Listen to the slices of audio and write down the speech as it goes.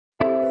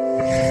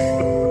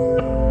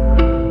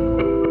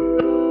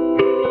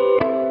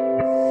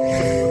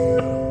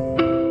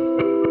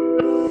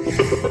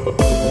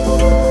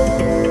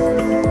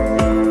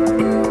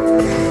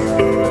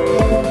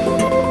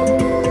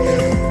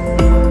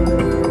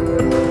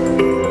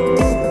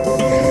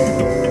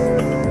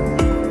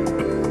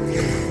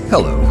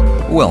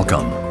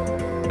Welcome.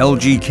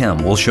 LG Chem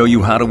will show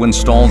you how to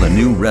install the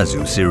new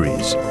RESU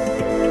series.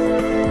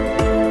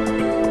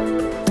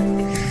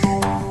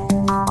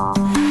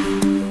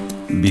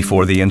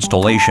 Before the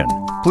installation,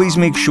 please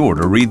make sure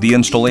to read the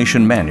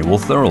installation manual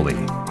thoroughly.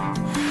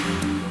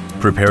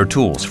 Prepare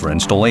tools for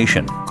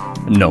installation.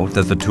 Note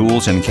that the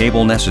tools and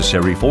cable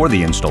necessary for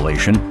the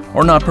installation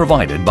are not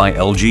provided by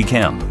LG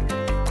Chem.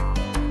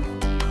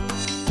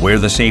 Wear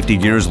the safety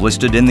gears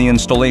listed in the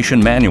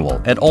installation manual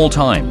at all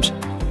times,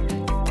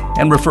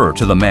 and refer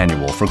to the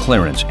manual for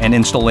clearance and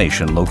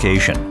installation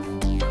location.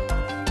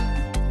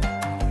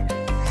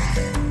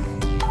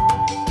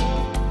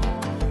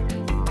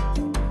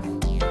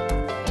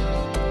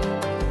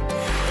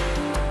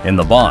 In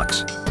the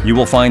box, you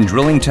will find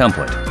drilling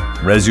template,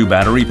 RESU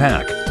battery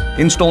pack,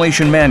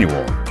 installation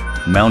manual,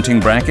 mounting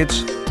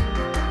brackets,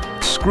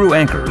 screw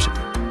anchors,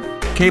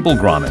 cable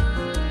grommet,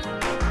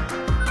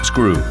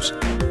 screws.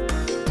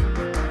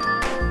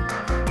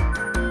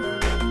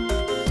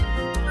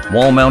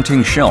 Wall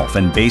mounting shelf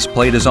and base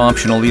plate is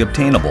optionally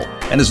obtainable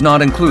and is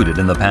not included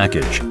in the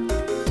package.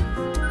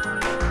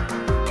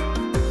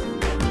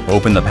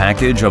 Open the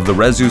package of the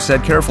RESU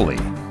set carefully.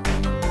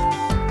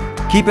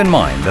 Keep in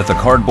mind that the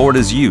cardboard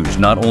is used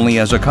not only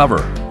as a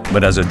cover,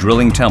 but as a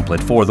drilling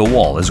template for the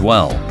wall as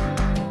well.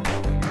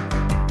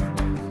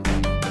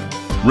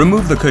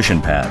 Remove the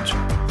cushion pads,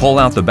 pull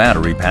out the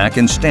battery pack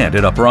and stand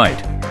it upright.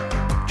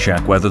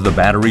 Check whether the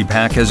battery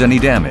pack has any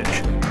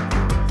damage.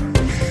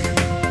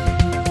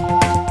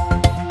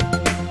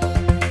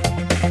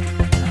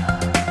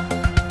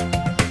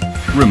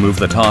 Remove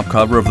the top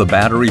cover of the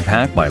battery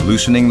pack by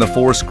loosening the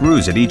 4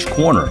 screws at each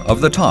corner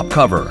of the top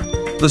cover.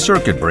 The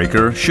circuit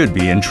breaker should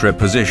be in trip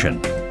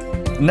position.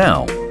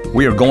 Now,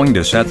 we are going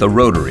to set the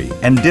rotary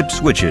and dip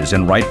switches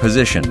in right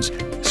positions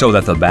so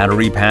that the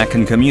battery pack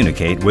can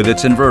communicate with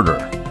its inverter.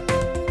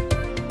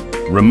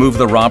 Remove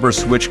the robber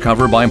switch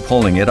cover by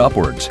pulling it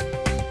upwards.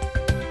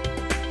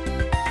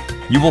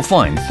 You will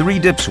find 3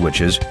 dip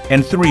switches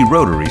and 3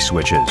 rotary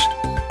switches.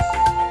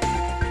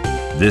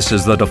 This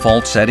is the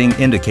default setting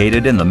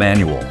indicated in the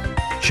manual.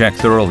 Check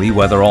thoroughly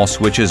whether all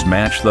switches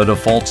match the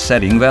default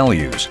setting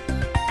values.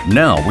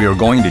 Now we are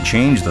going to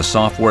change the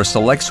software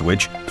select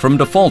switch from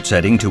default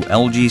setting to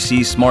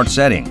LGC Smart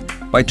Setting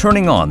by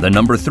turning on the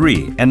number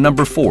 3 and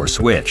number 4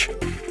 switch.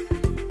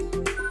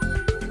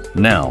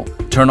 Now,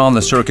 turn on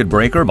the circuit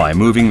breaker by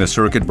moving the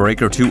circuit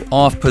breaker to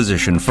off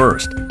position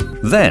first,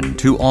 then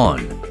to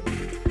on.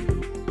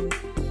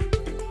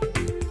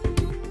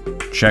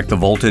 Check the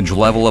voltage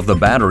level of the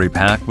battery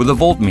pack with a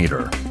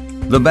voltmeter.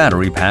 The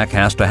battery pack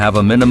has to have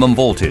a minimum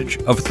voltage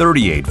of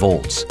 38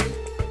 volts.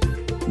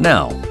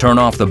 Now, turn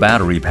off the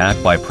battery pack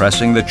by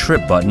pressing the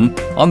trip button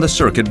on the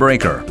circuit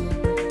breaker.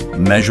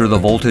 Measure the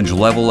voltage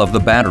level of the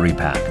battery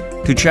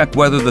pack to check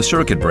whether the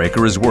circuit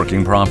breaker is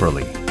working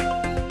properly.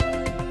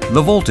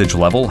 The voltage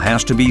level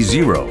has to be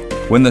 0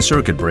 when the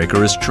circuit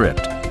breaker is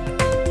tripped.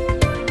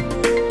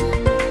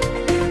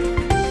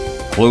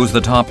 Close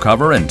the top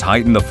cover and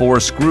tighten the 4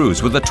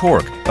 screws with a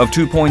torque of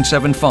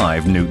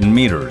 2.75 Newton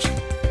meters.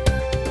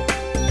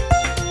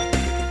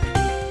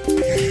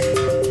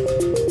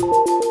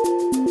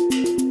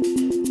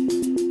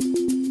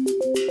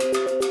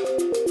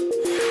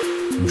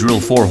 Drill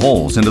 4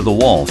 holes into the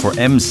wall for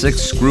M6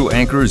 screw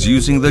anchors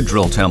using the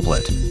drill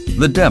template.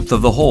 The depth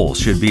of the holes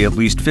should be at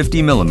least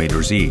 50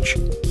 millimeters each.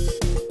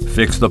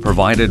 Fix the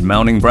provided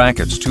mounting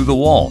brackets to the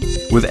wall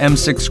with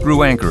M6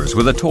 screw anchors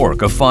with a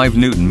torque of 5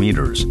 Newton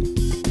meters.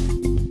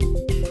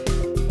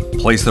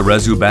 Place the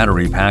RESU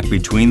battery pack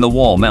between the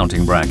wall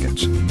mounting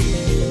brackets.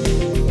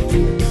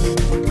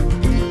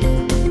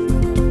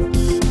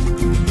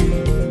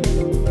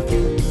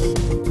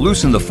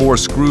 Loosen the 4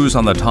 screws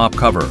on the top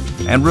cover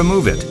and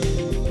remove it.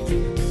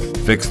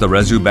 Fix the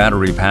RESU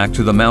battery pack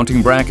to the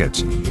mounting brackets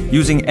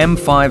using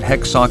M5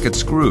 hex socket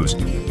screws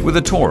with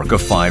a torque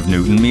of 5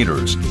 Newton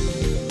meters.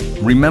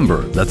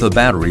 Remember that the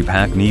battery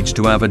pack needs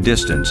to have a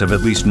distance of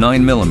at least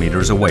 9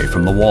 millimeters away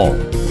from the wall.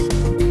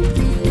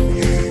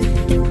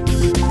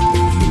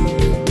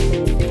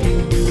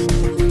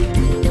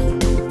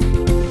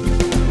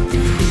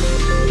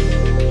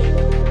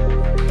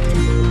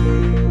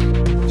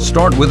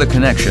 Start with a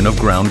connection of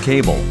ground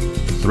cable.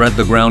 Thread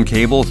the ground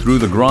cable through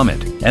the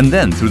grommet and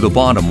then through the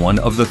bottom one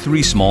of the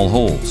 3 small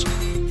holes.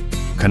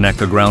 Connect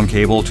the ground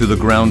cable to the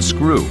ground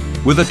screw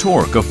with a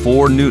torque of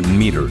 4 Newton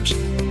meters.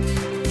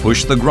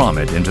 Push the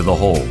grommet into the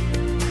hole.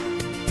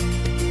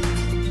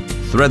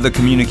 Thread the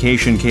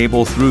communication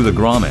cable through the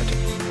grommet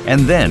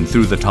and then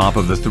through the top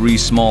of the 3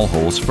 small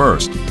holes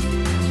first,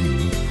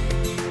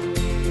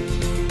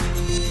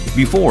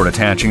 before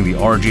attaching the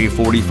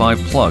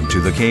RJ45 plug to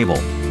the cable.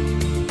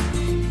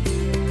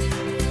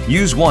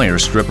 Use wire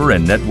stripper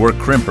and network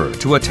crimper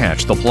to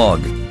attach the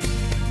plug.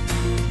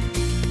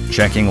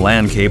 Checking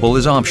LAN cable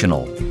is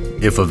optional.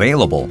 If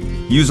available,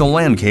 use a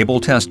LAN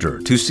cable tester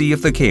to see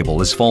if the cable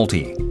is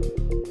faulty.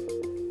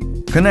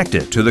 Connect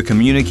it to the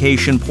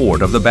communication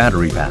port of the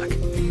battery pack.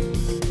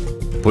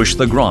 Push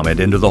the grommet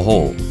into the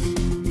hole.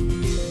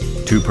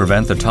 To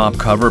prevent the top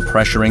cover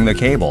pressuring the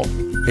cable,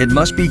 It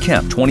must be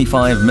kept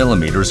 25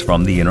 mm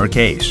from the inner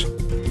case.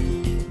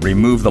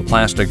 Remove the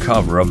plastic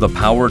cover of the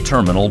power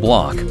terminal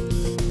block.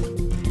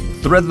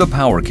 Thread the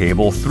power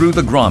cable through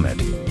the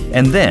grommet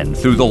and then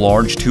through the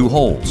large 2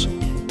 holes.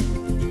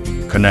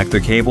 Connect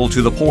the cable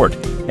to the port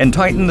and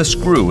tighten the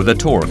screw with a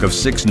torque of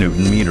 6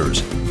 Nm.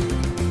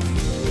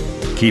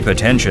 Keep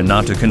attention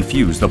not to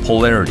confuse the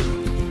polarity.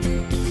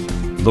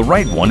 The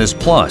right one is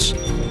plus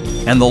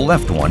and the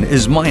left one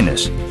is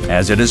minus,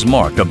 as it is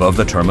marked above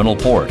the terminal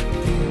port.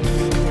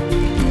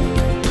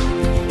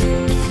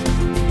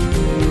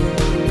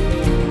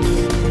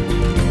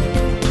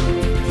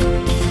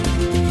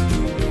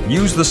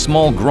 Use the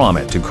small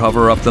grommet to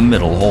cover up the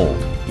middle hole.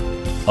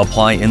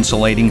 Apply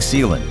insulating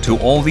sealant to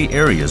all the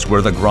areas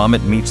where the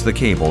grommet meets the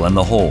cable and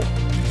the hole.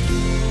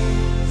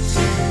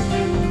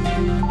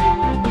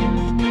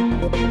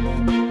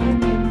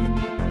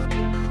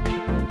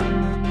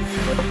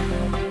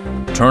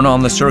 Turn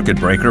on the circuit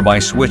breaker by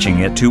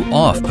switching it to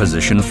off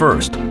position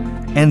first,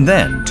 and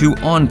then to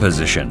on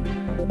position.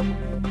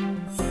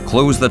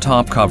 Close the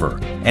top cover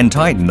and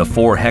tighten the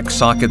 4 hex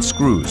socket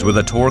screws with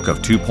a torque of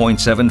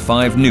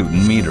 2.75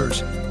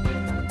 Nm.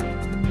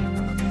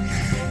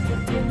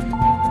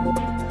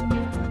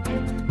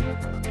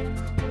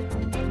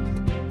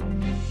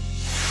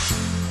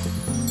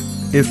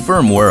 If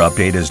firmware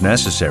update is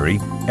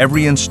necessary,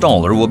 every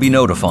installer will be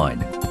notified.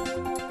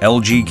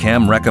 LG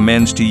Chem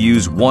recommends to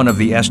use one of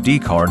the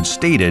SD cards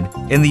stated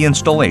in the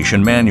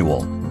installation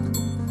manual.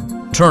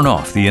 Turn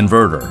off the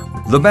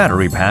inverter. The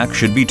battery pack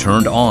should be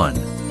turned on.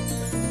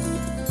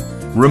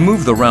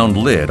 Remove the round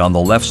lid on the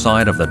left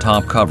side of the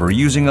top cover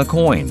using a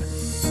coin.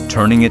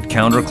 Turning it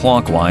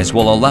counterclockwise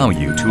will allow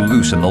you to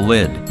loosen the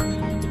lid.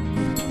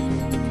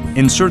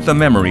 Insert the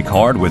memory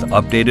card with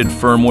updated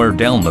firmware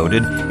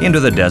downloaded into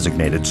the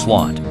designated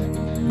slot.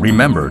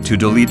 Remember to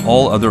delete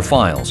all other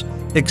files,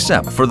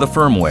 except for the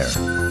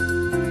firmware.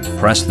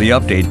 Press the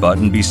update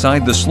button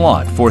beside the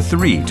slot for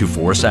 3 to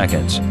 4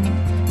 seconds.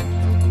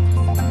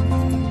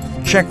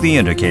 Check the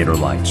indicator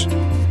lights.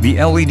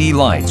 The LED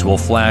lights will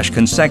flash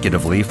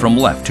consecutively from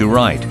left to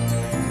right.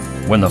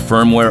 When the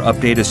firmware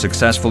update is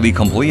successfully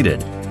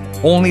completed,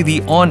 only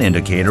the on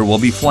indicator will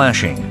be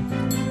flashing.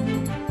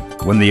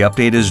 When the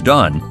update is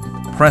done,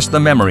 press the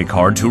memory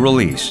card to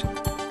release.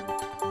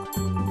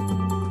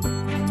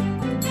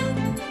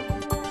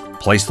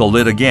 Place the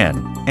lid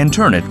again and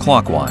turn it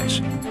clockwise.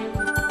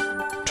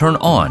 Turn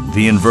on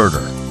the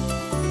inverter.